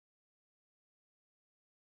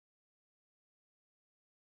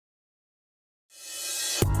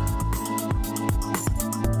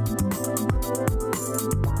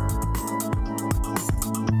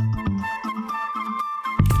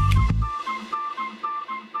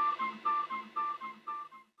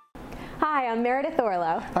Hi, I'm Meredith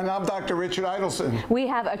Orlow. And I'm Dr. Richard Eidelson. We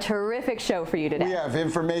have a terrific show for you today. We have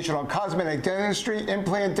information on cosmetic dentistry,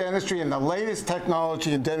 implant dentistry, and the latest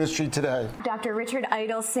technology in dentistry today. Dr. Richard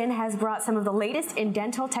Eidelson has brought some of the latest in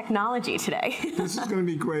dental technology today. This is going to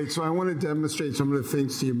be great, so I want to demonstrate some of the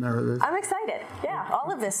things to you, Meredith. I'm excited. Yeah,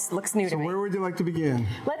 all of this looks new to me. So where would you like to begin?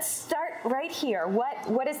 Let's start right here.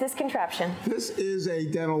 What is this contraption? This is a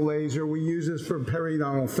dental laser. We use this for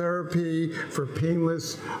periodontal therapy, for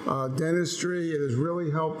painless dentistry. It has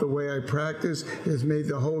really helped the way I practice. It has made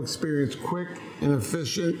the whole experience quick and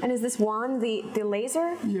efficient. And is this wand the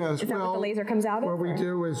laser? Yes. Is that what the laser comes out of? What we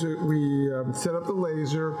do is we set up the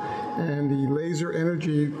laser, and the laser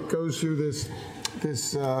energy goes through this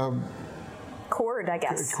cord, I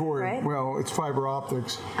guess. Cord. Right? Well, it's fiber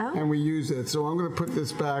optics, and we use it. So I'm going to put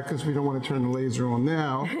this back because we don't want to turn the laser on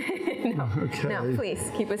now. No, okay. No,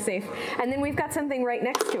 please keep us safe. And then we've got something right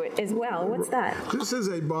next to it as well. What's that? This is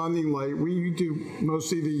a bonding light. We do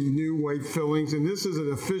mostly the new white fillings, and this is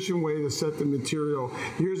an efficient way to set the material.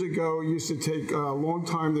 Years ago, it used to take a long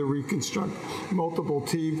time to reconstruct multiple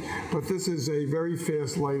teeth, but this is a very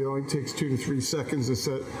fast light. It only takes 2 to 3 seconds to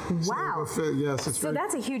set. Wow. Yes, it's so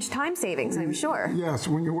that's a huge time savings, I'm sure. Yes,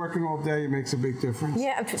 when you're working all day, it makes a big difference.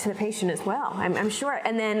 Yeah, to the patient as well, I'm sure.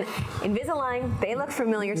 And then Invisalign, they look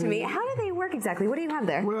familiar to me. How do they work exactly? What do you have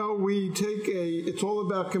there? Well, it's all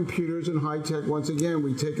about computers and high tech. Once again,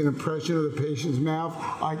 we take an impression of the patient's mouth.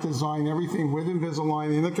 I design everything with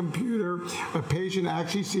Invisalign in the computer. A patient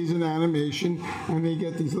actually sees an animation, and they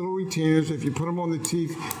get these little retainers. If you put them on the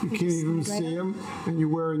teeth, you can't even see them, and you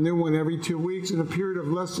wear a new one every 2 weeks. In a period of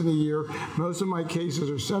less than a year, most of my cases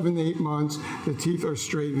are 7 to 8 months. The teeth are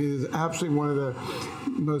straight. It is absolutely one of the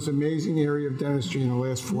most amazing area of dentistry in the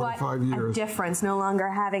last 4 to 5 years. What a difference, no longer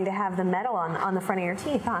having to have the metal on the front of your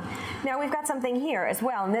teeth, huh? Now we've got something here as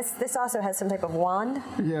well, and this also has some type of wand.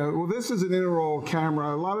 Yeah, well, this is an intraoral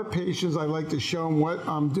camera. A lot of patients, I like to show them what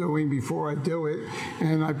I'm doing before I do it,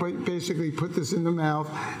 and I basically put this in the mouth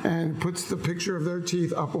and puts the picture of their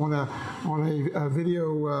teeth up on a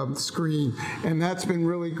video screen, and that's been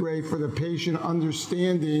really great for the patient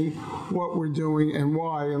understanding what we're doing and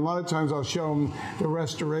why. And a lot of times I'll show them the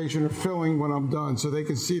restoration or filling when I'm done, so they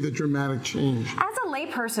can see the dramatic change. As a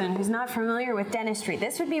layperson who's not familiar with dentistry,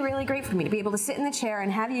 this would be really great for me to be able to sit in the chair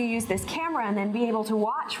and have you use this camera and then be able to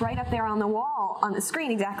watch right up there on the wall, on the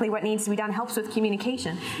screen, exactly what needs to be done. Helps with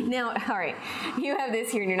communication. Now, all right, you have this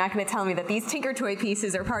here and you're not going to tell me that these Tinker Toy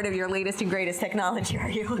pieces are part of your latest and greatest technology, are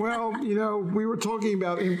you? Well, you know, we were talking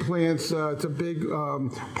about implants. It's a big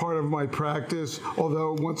part of my practice,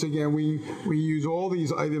 although once again, we use all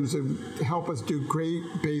these items to help us do great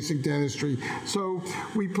basic dentistry. So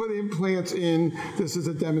we put implants in. This is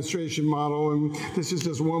a demonstration model, and this is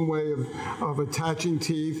just one way of attaching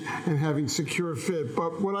teeth and having secure fit.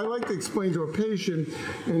 But what I like to explain to a patient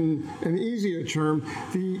in an easier term,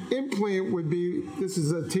 the implant would be, this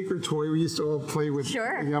is a Tinker Toy we used to all play with.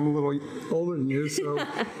 Sure. I'm a little older than you, so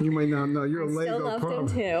you might not know. You're a Lego pro. Still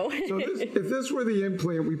love them too. So if this were the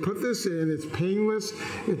implant, we put this in. It's painless.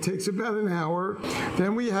 It takes about an hour.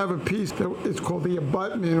 Then we have a piece that it's called the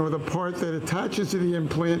abutment, or the part that attaches to the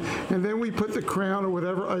implant, and then we put the crown or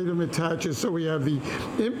whatever item attaches. So we have the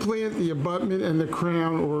implant, the abutment, and the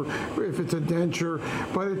crown, or if it's a denture.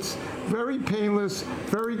 But it's very painless,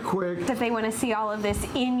 very quick. If they want to see all of this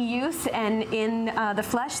in use and in the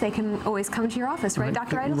flesh, they can always come to your office, right,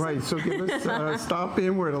 Dr. Eidelson? Right. So give us a stop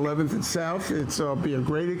in. We're at 11th and South. It'll be a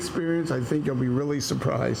great experience. I think you'll be really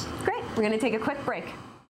surprised. Great. We're going to take a quick break.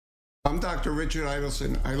 I'm Dr. Richard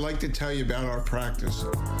Eidelson. I'd like to tell you about our practice.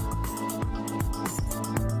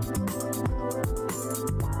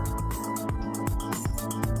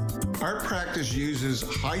 Our practice uses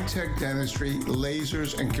high-tech dentistry,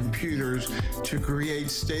 lasers, and computers to create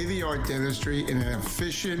state-of-the-art dentistry in an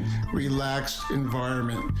efficient, relaxed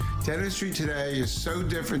environment. Dentistry today is so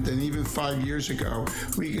different than even 5 years ago.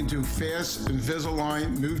 We can do fast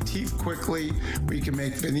Invisalign, move teeth quickly. We can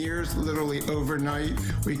make veneers literally overnight.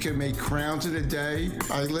 We can make crowns in a day.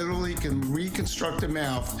 I literally can reconstruct a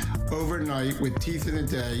mouth overnight with teeth in a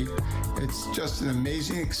day. It's just an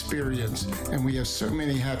amazing experience, and we have so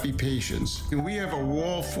many happy patients. And we have a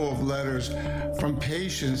wall full of letters from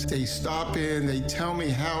patients. They stop in, they tell me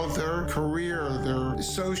how their career, their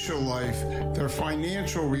social life, their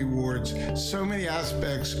financial rewards, so many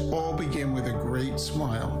aspects all begin with a great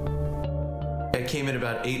smile. I came in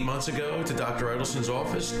about 8 months ago to Dr. Eidelson's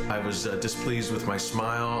office. I was displeased with my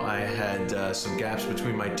smile. I had some gaps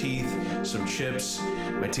between my teeth, some chips.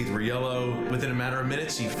 My teeth were yellow. Within a matter of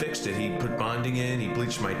minutes, he fixed it. He put bonding in, he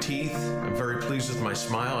bleached my teeth. I'm very pleased with my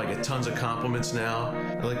smile. I get tons of compliments now.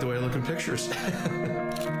 I like the way I look in pictures.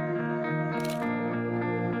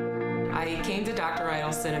 I came to Dr.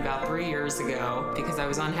 Eidelson about 3 years ago because I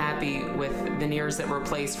was unhappy with veneers that were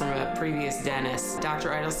placed from a previous dentist.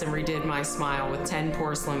 Dr. Eidelson redid my smile with 10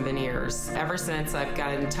 porcelain veneers. Ever since, I've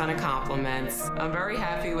gotten a ton of compliments. I'm very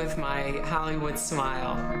happy with my Hollywood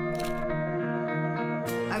smile.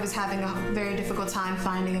 I was having a very difficult time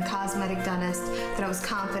finding a cosmetic dentist that I was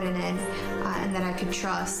confident in and that I could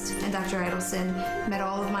trust. And Dr. Eidelson met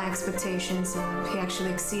all of my expectations. He actually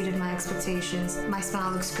exceeded my expectations. My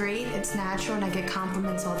smile looks great, it's natural, and I get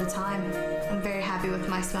compliments all the time. I'm very happy with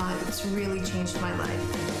my smile. It's really changed my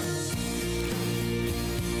life.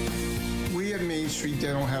 We at Main Street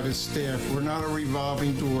Dental have a staff. We're not a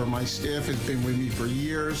revolving door. My staff has been with me for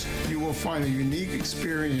years. You will find a unique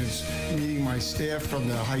experience meeting my staff, from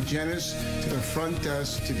the hygienist to the front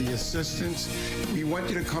desk to the assistants. We want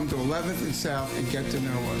you to come to 11th and South and get to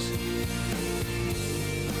know us.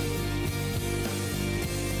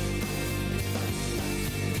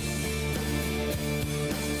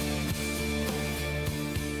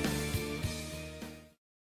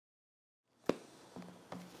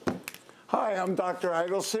 Hi, I'm Dr.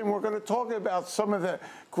 Eidelson. We're going to talk about some of the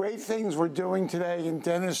great things we're doing today in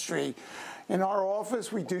dentistry. In our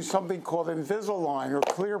office, we do something called Invisalign, or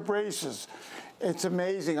clear braces. It's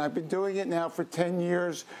amazing. I've been doing it now for 10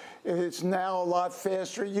 years. It's now a lot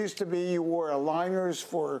faster. It used to be you wore aligners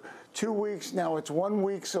for 2 weeks. Now it's 1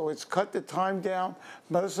 week, so it's cut the time down.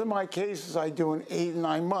 Most of my cases I do in 8 and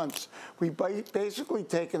 9 months. We basically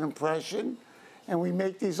take an impression, and we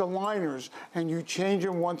make these aligners, and you change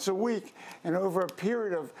them once a week. And over a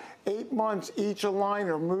period of 8 months, each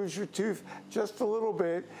aligner moves your tooth just a little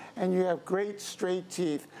bit, and you have great straight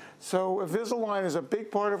teeth. So Invisalign is a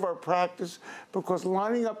big part of our practice because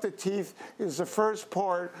lining up the teeth is the first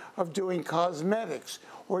part of doing cosmetics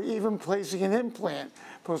or even placing an implant.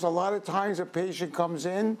 Because a lot of times a patient comes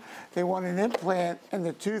in, they want an implant, and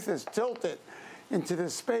the tooth is tilted into the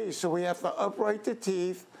space. So we have to upright the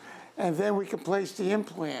teeth, and then we can place the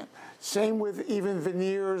implant. Same with even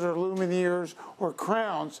veneers or lumineers or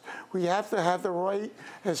crowns. We have to have the right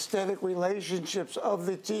aesthetic relationships of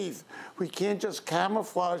the teeth. We can't just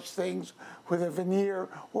camouflage things with a veneer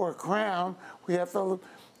or a crown. We have to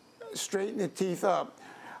straighten the teeth up.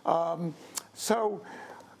 So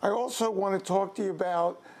I also want to talk to you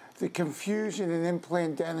about the confusion in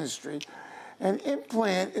implant dentistry. An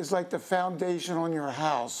implant is like the foundation on your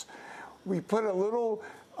house. We put a little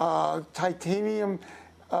titanium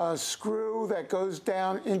screw that goes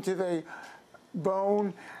down into the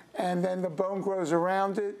bone, and then the bone grows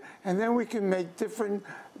around it, and then we can make different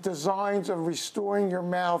designs of restoring your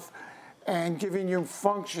mouth and giving you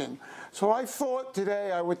function. So I thought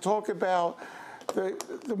today I would talk about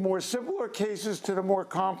the more simpler cases to the more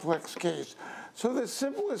complex case. So the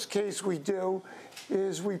simplest case we do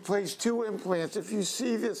is we place 2 implants. If you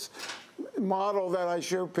see this model that I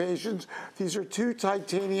show patients, these are 2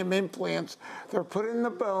 titanium implants. They're put in the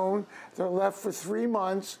bone. They're left for 3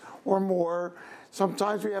 months or more.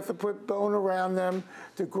 Sometimes we have to put bone around them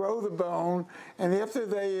to grow the bone. And after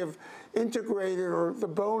they have integrated, or the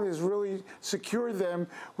bone has really secured them,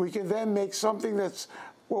 we can then make something that's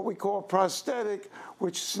what we call prosthetic,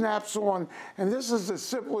 which snaps on. And this is the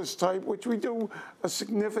simplest type, which we do a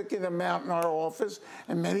significant amount in our office,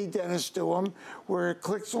 and many dentists do them, where it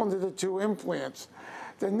clicks onto the 2 implants.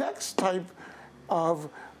 The next type of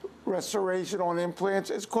restoration on implants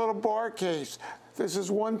is called a bar case. This is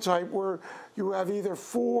one type where you have either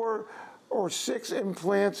 4 or 6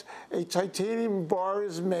 implants, a titanium bar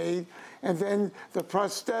is made, and then the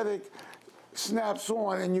prosthetic snaps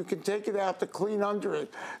on, and you can take it out to clean under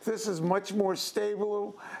it. This is much more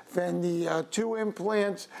stable than the 2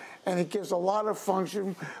 implants, and it gives a lot of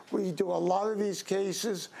function. We do a lot of these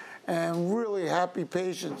cases, and really happy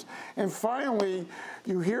patients. And finally,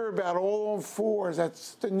 you hear about all-on-4s.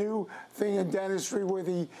 That's the new thing in dentistry, where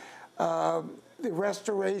the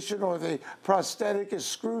restoration or the prosthetic is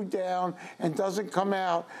screwed down and doesn't come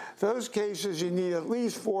out. Those cases, you need at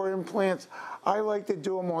least 4 implants. I like to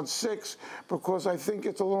do them on 6 because I think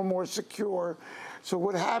it's a little more secure. So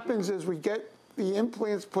what happens is we get the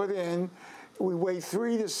implants put in, we wait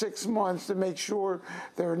 3 to 6 months to make sure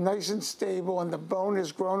they're nice and stable and the bone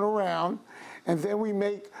has grown around, and then we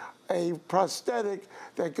make a prosthetic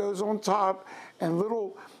that goes on top, and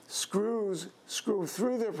little screws screw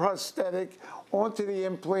through the prosthetic onto the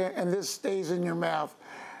implant, and this stays in your mouth.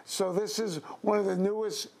 So this is one of the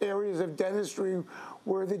newest areas of dentistry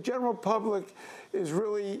where the general public is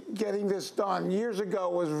really getting this done. Years ago,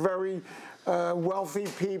 it was very wealthy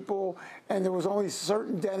people, and there was only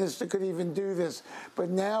certain dentists that could even do this. But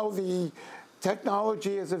now the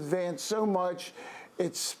technology has advanced so much,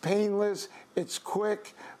 It's painless, it's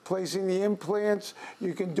quick. Placing the implants,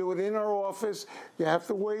 you can do it in our office. You have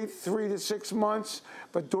to wait 3 to 6 months,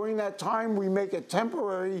 but during that time, we make a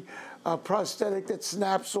temporary prosthetic that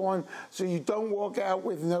snaps on so you don't walk out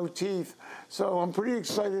with no teeth. So I'm pretty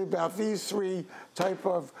excited about these 3 type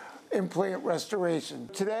of implant restoration.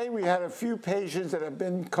 Today we had a few patients that have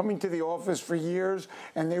been coming to the office for years,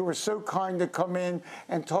 and they were so kind to come in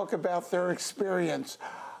and talk about their experience.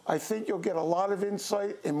 I think you'll get a lot of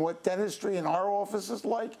insight in what dentistry in our office is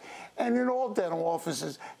like, and in all dental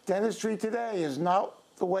offices. Dentistry today is not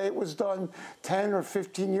the way it was done 10 or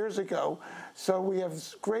 15 years ago. So we have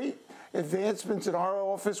great advancements in our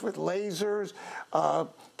office with lasers,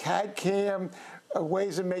 CAD/CAM,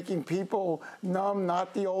 ways of making people numb,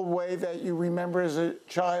 not the old way that you remember as a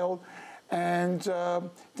child. And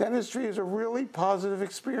dentistry is a really positive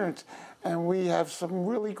experience. And we have some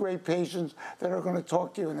really great patients that are going to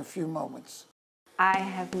talk to you in a few moments. I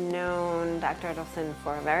have known Dr. Eidelson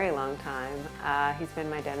for a very long time. He's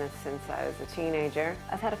been my dentist since I was a teenager.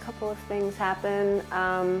 I've had a couple of things happen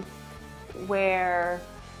where,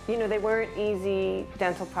 you know, they weren't easy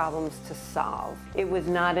dental problems to solve. It was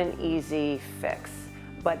not an easy fix,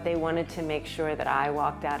 but they wanted to make sure that I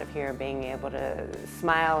walked out of here being able to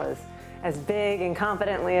smile as big and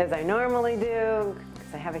confidently as I normally do.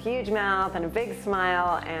 I have a huge mouth and a big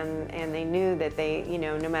smile, and they knew that they, you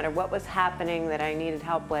know, no matter what was happening that I needed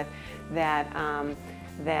help with, that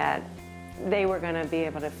that they were going to be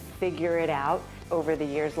able to figure it out. Over the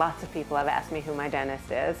years, lots of people have asked me who my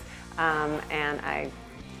dentist is, and I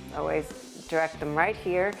always direct them right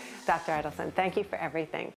here. Dr. Eidelson, thank you for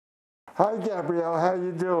everything. Hi, Gabrielle. How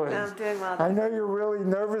you doing? I'm doing well. I know you're really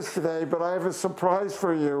nervous today, but I have a surprise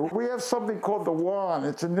for you. We have something called the wand.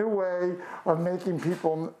 It's a new way of making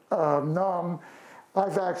people numb.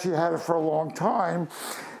 I've actually had it for a long time.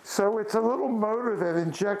 So it's a little motor that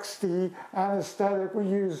injects the anesthetic. We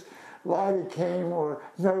use lidocaine or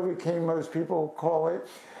novocaine, most people call it.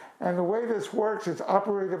 And the way this works, it's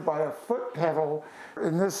operated by a foot pedal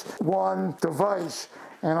in this one device.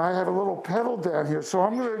 And I have a little pedal down here. So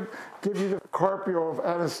I'm going to give you the carpio of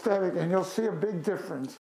anesthetic, and you'll see a big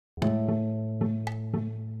difference.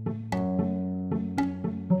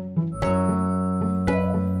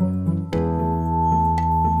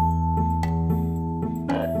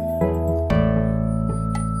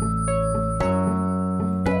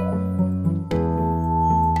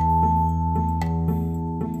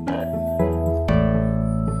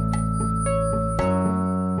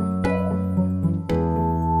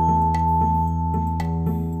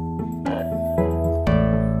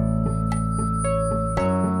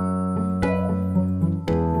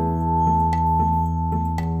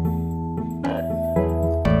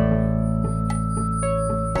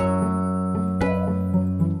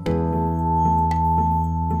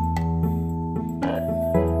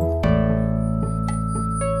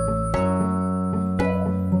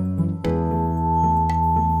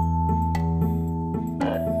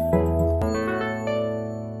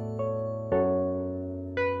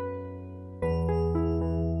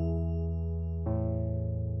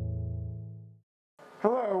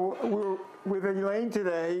 Hello, we're with Elaine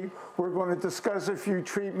today. We're going to discuss a few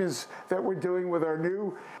treatments that we're doing with our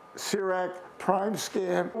new CEREC Prime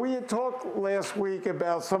Scan. We had talked last week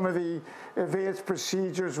about some of the advanced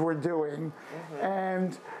procedures we're doing.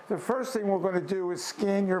 And the first thing we're going to do is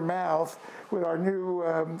scan your mouth with our new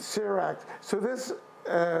CEREC. So this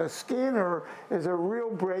scanner is a real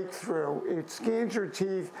breakthrough. It scans your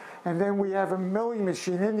teeth, and then we have a milling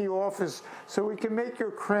machine in the office so we can make your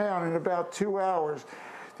crown in about 2 hours.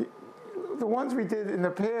 The ones we did in the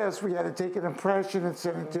past, we had to take an impression and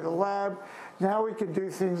send it to the lab. Now we can do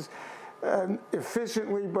things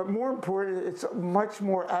efficiently, but more important, it's much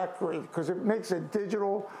more accurate because it makes a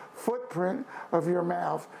digital footprint of your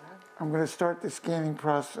mouth. I'm going to start the scanning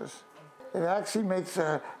process. It actually makes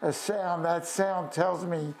a sound. That sound tells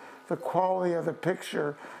me the quality of the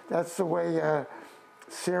picture. That's the way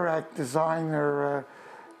CEREC designed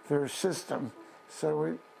their system.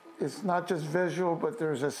 So it's not just visual, but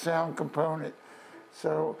there's a sound component.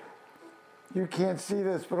 So you can't see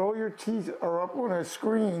this, but all your teeth are up on a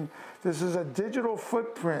screen. This is a digital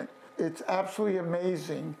footprint. It's absolutely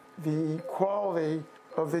amazing, the quality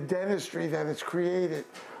of the dentistry that it's created.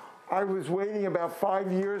 I was waiting about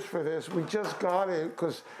 5 years for this. We just got it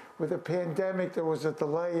because with the pandemic, there was a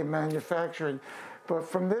delay in manufacturing. But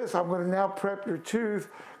from this, I'm going to now prep your tooth,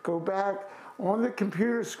 go back on the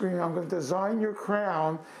computer screen. I'm going to design your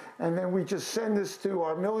crown, and then we just send this to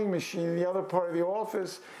our milling machine in the other part of the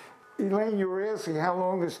office, Elaine, you were asking how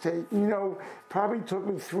long this takes. You know, probably took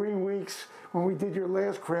me 3 weeks when we did your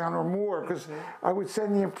last crown or more, because I would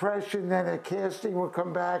send the impression, then a casting would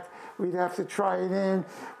come back, we'd have to try it in,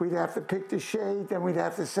 we'd have to pick the shade, then we'd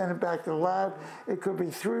have to send it back to the lab. It could be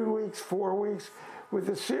 3 weeks, 4 weeks. With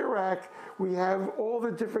the CERAC, we have all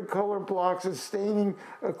the different color blocks and staining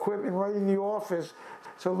equipment right in the office.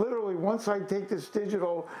 So literally, once I take this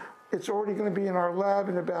digital, it's already going to be in our lab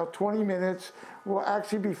in about 20 minutes. We'll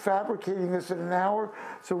actually be fabricating this in an hour,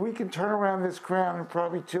 so we can turn around this crown in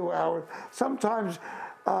probably 2 hours. Sometimes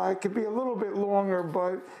it could be a little bit longer,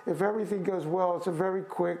 but if everything goes well, it's a very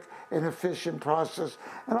quick and efficient process.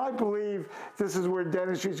 And I believe this is where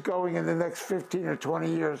dentistry is going in the next 15 or 20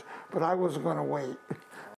 years, but I wasn't going to wait.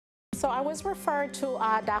 So I was referred to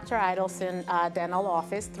Dr. Eidelson dental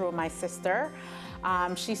office through my sister.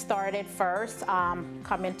 She started first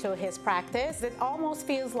coming to his practice. It almost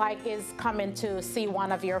feels like is coming to see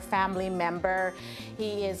one of your family member.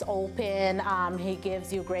 He is open. He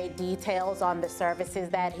gives you great details on the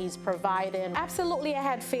services that he's providing. Absolutely, I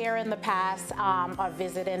had fear in the past of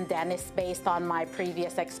visiting dentists based on my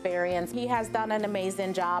previous experience. He has done an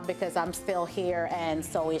amazing job because I'm still here and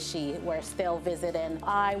so is she. We're still visiting.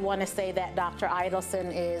 I want to say that Dr.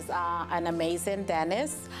 Eidelson is an amazing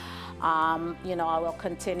dentist. You know, I will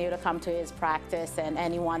continue to come to his practice, and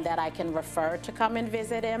anyone that I can refer to come and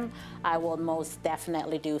visit him, I will most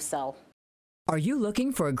definitely do so. Are you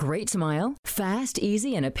looking for a great smile, fast,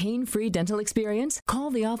 easy, and a pain-free dental experience?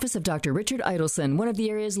 Call the office of Dr. Richard Eidelson, one of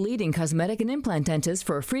the area's leading cosmetic and implant dentists,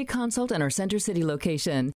 for a free consult in our Center City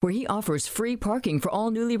location, where he offers free parking for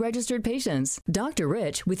all newly registered patients. Dr.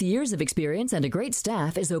 Rich, with years of experience and a great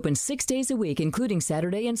staff, is open 6 days a week, including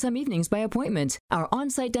Saturday and some evenings by appointment. Our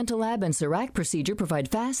on-site dental lab and CERAC procedure provide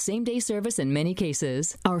fast, same-day service in many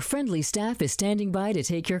cases. Our friendly staff is standing by to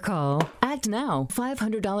take your call. Act now.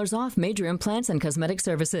 $500 off major implants and cosmetic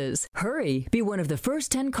services. Hurry! Be one of the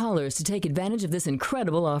first 10 callers to take advantage of this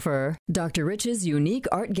incredible offer. Dr. Rich's unique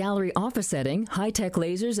art gallery office setting, high-tech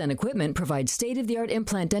lasers, and equipment provide state-of-the-art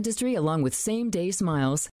implant dentistry along with same-day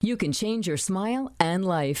smiles. You can change your smile and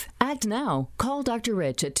life. Act now. Call Dr.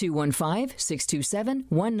 Rich at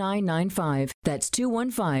 215-627-1995. That's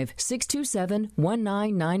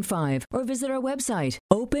 215-627-1995. Or visit our website,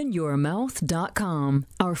 openyourmouth.com.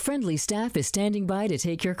 Our friendly staff is standing by to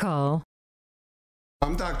take your call.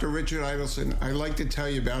 I'm Dr. Richard Eidelson. I'd like to tell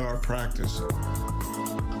you about our practice.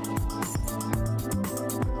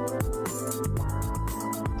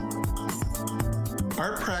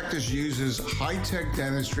 Our practice uses high-tech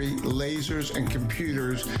dentistry, lasers, and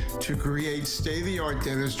computers to create state-of-the-art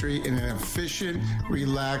dentistry in an efficient,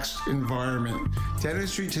 relaxed environment.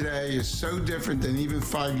 Dentistry today is so different than even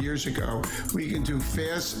 5 years ago. We can do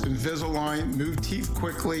fast Invisalign, move teeth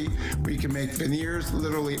quickly. We can make veneers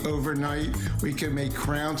literally overnight. We can make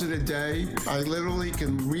crowns in a day. I literally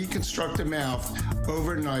can reconstruct a mouth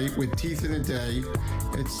overnight with teeth in a day.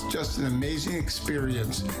 It's just an amazing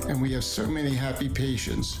experience, and we have so many happy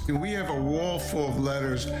patients. And we have a wall full of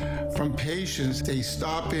letters from patients. They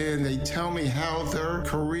stop in, they tell me how their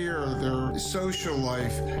career, their social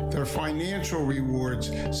life, their financial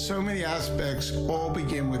rewards, so many aspects all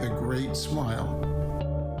begin with a great smile.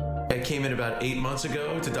 I came in about 8 months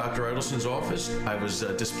ago to Dr. Eidelson's office. I was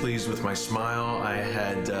displeased with my smile. I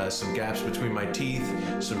had some gaps between my teeth,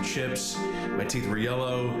 some chips. My teeth were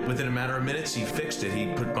yellow. Within a matter of minutes, he fixed it. He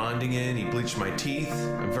put bonding in, he bleached my teeth.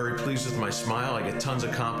 I'm very pleased with my smile. I get tons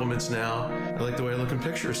of compliments now. I like the way I look in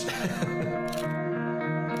pictures.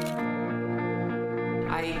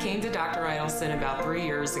 I came to Dr. Eidelson about 3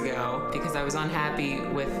 years ago because I was unhappy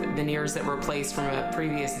with veneers that were placed from a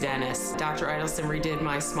previous dentist. Dr. Eidelson redid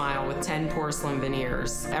my smile with 10 porcelain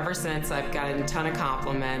veneers. Ever since, I've gotten a ton of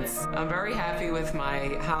compliments. I'm very happy with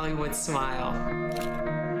my Hollywood smile.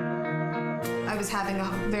 I was having a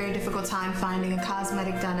very difficult time finding a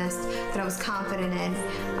cosmetic dentist that I was confident in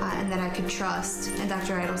and that I could trust. And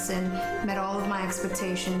Dr. Eidelson met all of my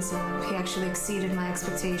expectations. He actually exceeded my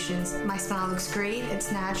expectations. My smile looks great,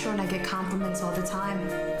 it's natural, and I get compliments all the time.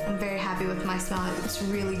 I'm very happy with my smile. It's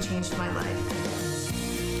really changed my life.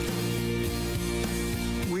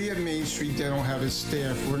 We at Main Street Dental have a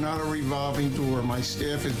staff. We're not a revolving door. My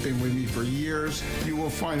staff has been with me for years. You will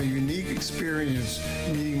find a unique experience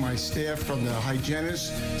meeting my staff, from the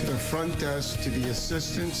hygienist to the front desk to the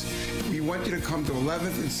assistants. We want you to come to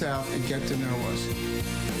 11th and South and get to know us.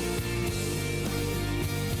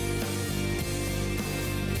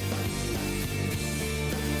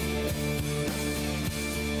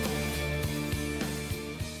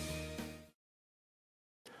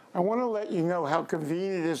 I want to let you know how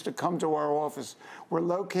convenient it is to come to our office. We're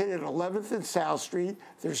located at 11th and South Street.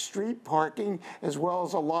 There's street parking as well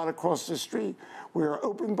as a lot across the street. We are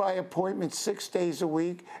open by appointment 6 days a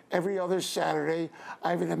week, every other Saturday. I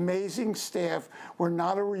have an amazing staff. We're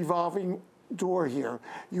not a revolving door here.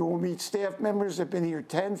 You will meet staff members that have been here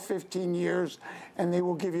 10, 15 years, and they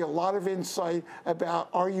will give you a lot of insight about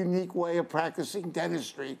our unique way of practicing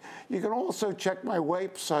dentistry. You can also check my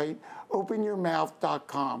website,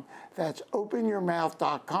 openyourmouth.com. That's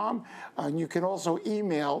openyourmouth.com. And you can also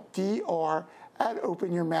email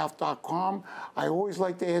dr@openyourmouth.com. I always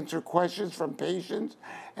like to answer questions from patients,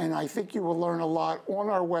 and I think you will learn a lot on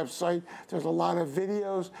our website. There's a lot of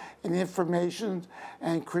videos and information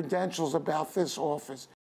and credentials about this office.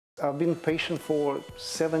 I've been a patient for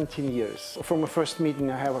 17 years. From the first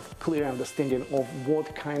meeting, I have a clear understanding of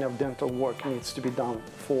what kind of dental work needs to be done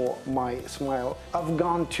for my smile. I've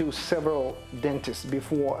gone to several dentists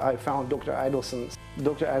before I found Dr. Eidelson.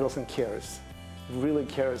 Dr. Eidelson really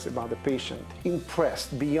cares about the patient.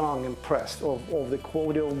 Impressed, beyond impressed of the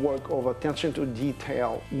quality of work, of attention to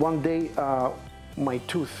detail. One day, my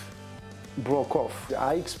tooth broke off.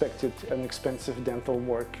 I expected an expensive dental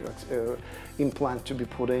work implant to be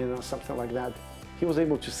put in or something like that. He was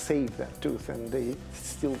able to save that tooth, and it's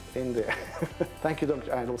still in there. Thank you,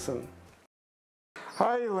 Dr. Eidelson.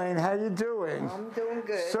 Hi, Elaine. How you doing? I'm doing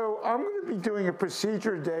good. So I'm going to be doing a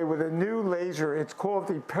procedure today with a new laser. It's called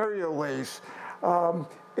the PerioLace.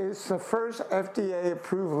 It's the first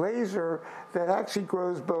FDA-approved laser that actually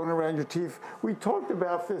grows bone around your teeth. We talked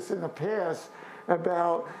about this in the past,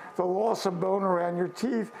 about the loss of bone around your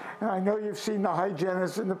teeth. And I know you've seen the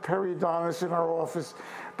hygienist and the periodontist in our office,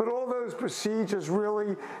 but all those procedures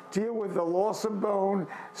really deal with the loss of bone,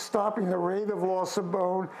 stopping the rate of loss of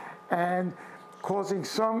bone, and causing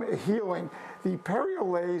some healing. The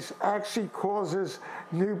PerioLace actually causes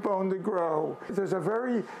new bone to grow. There's a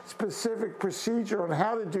very specific procedure on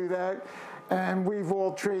how to do that, and we've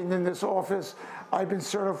all trained in this office. I've been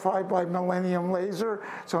certified by Millennium Laser,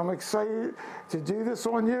 so I'm excited to do this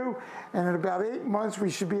on you, and in about 8 months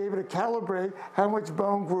we should be able to calibrate how much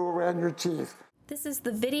bone grew around your teeth. This is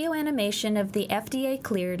the video animation of the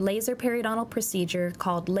FDA-cleared laser periodontal procedure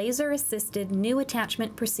called Laser-Assisted New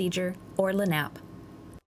Attachment Procedure, or LANAP.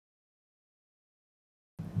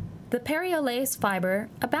 The PerioLace fiber,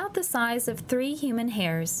 about the size of 3 human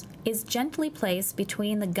hairs, is gently placed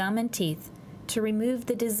between the gum and teeth to remove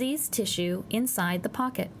the diseased tissue inside the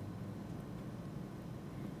pocket.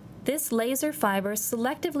 This laser fiber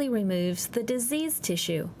selectively removes the diseased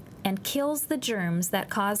tissue and kills the germs that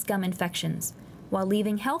cause gum infections, while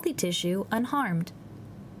leaving healthy tissue unharmed.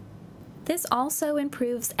 This also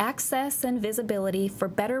improves access and visibility for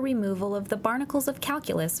better removal of the barnacles of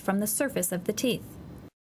calculus from the surface of the teeth.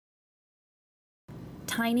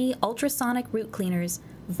 Tiny ultrasonic root cleaners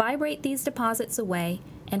vibrate these deposits away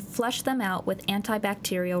and flush them out with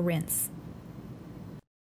antibacterial rinse.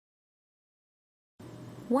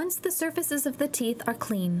 Once the surfaces of the teeth are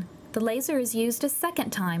clean, the laser is used a second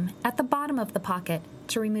time at the bottom of the pocket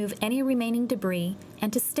to remove any remaining debris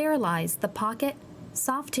and to sterilize the pocket,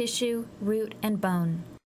 soft tissue, root, and bone.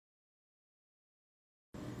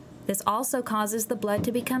 This also causes the blood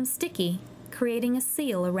to become sticky, creating a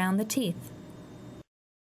seal around the teeth.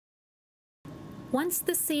 Once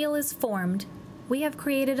the seal is formed, we have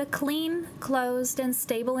created a clean, closed, and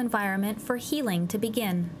stable environment for healing to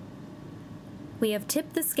begin. We have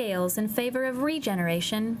tipped the scales in favor of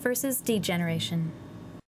regeneration versus degeneration.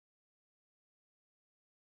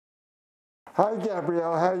 Hi,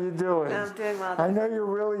 Gabrielle. How you doing? I'm doing well. I know you're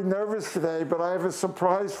really nervous today, but I have a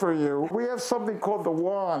surprise for you. We have something called the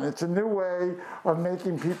wand. It's a new way of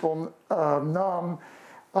making people numb.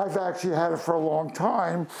 I've actually had it for a long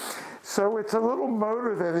time. So it's a little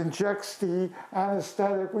motor that injects the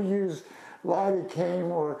anesthetic. We use lidocaine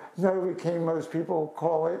or Novocaine, most people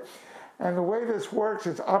call it. And the way this works,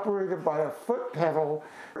 it's operated by a foot pedal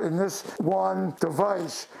in this one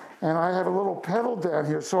device. And I have a little pedal down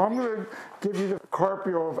here. So I'm going to give you the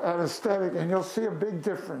carpio of anesthetic, and you'll see a big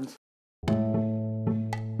difference.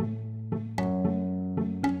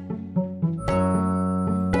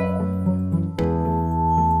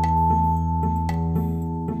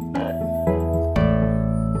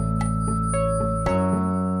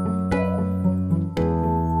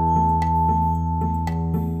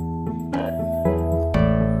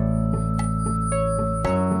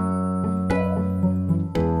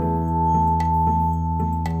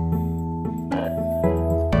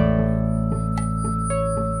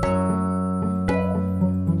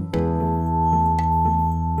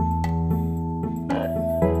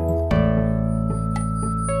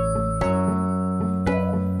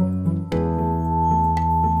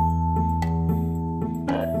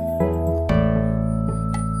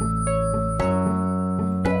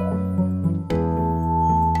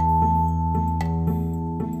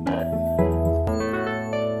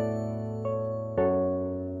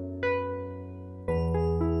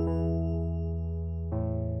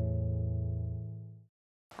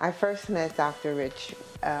 I first met Dr. Rich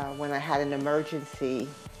when I had an emergency.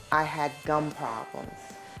 I had gum problems,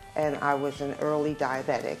 and I was an early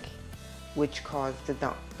diabetic, which caused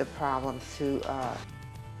the problems to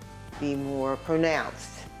be more pronounced.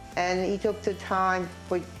 And he took the time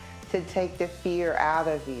to take the fear out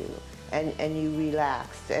of you, and you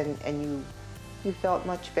relaxed, and you felt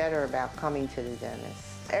much better about coming to the dentist.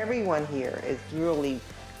 Everyone here is really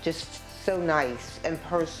just so nice and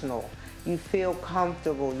personal. You feel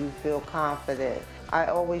comfortable, you feel confident. I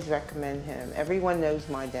always recommend him. Everyone knows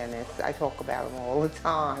my dentist. I talk about him all the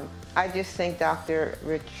time. I just think Dr.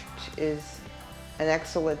 Rich is an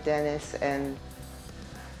excellent dentist and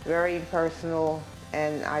very personal,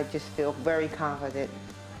 and I just feel very confident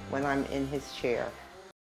when I'm in his chair.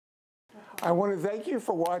 I want to thank you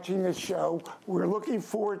for watching this show. We're looking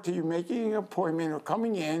forward to you making an appointment or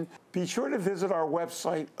coming in. Be sure to visit our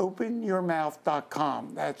website,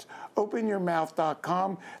 openyourmouth.com. That's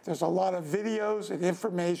openyourmouth.com. There's a lot of videos and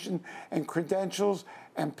information and credentials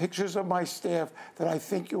and pictures of my staff that I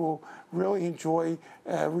think you will really enjoy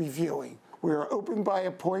reviewing. We are open by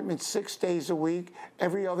appointment 6 days a week,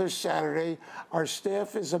 every other Saturday. Our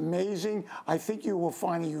staff is amazing. I think you will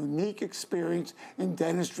find a unique experience in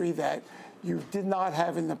dentistry that you did not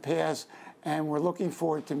have in the past, and we're looking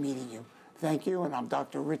forward to meeting you. Thank you, and I'm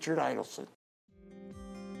Dr. Richard Eidelson.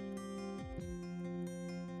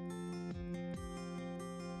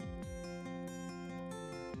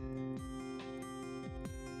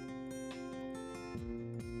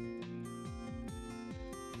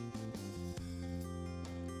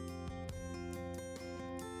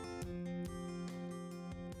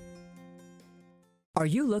 Are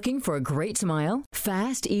you looking for a great smile,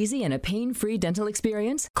 fast, easy, and a pain-free dental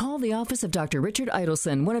experience? Call the office of Dr. Richard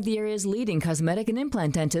Eidelson, one of the area's leading cosmetic and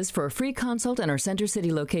implant dentists, for a free consult in our Center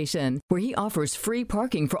City location, where he offers free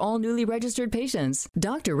parking for all newly registered patients.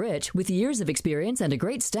 Dr. Rich, with years of experience and a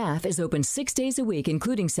great staff, is open 6 days a week,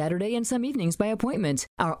 including Saturday and some evenings by appointment.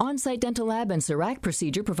 Our on-site dental lab and CERAC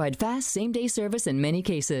procedure provide fast, same-day service in many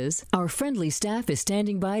cases. Our friendly staff is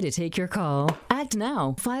standing by to take your call. Act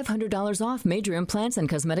now. $500 off major implants and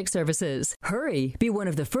cosmetic services. Hurry! Be one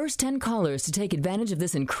of the first 10 callers to take advantage of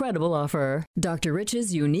this incredible offer. Dr.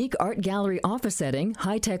 Rich's unique art gallery office setting,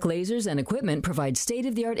 high-tech lasers, and equipment provide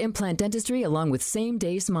state-of-the-art implant dentistry along with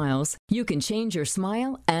same-day smiles. You can change your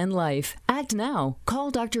smile and life. Act now. Call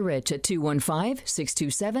Dr. Rich at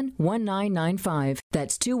 215-627-1995.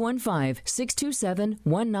 That's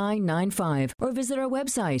 215-627-1995. Or visit our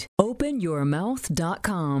website,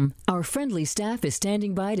 openyourmouth.com. Our friendly staff is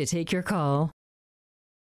standing by to take your call.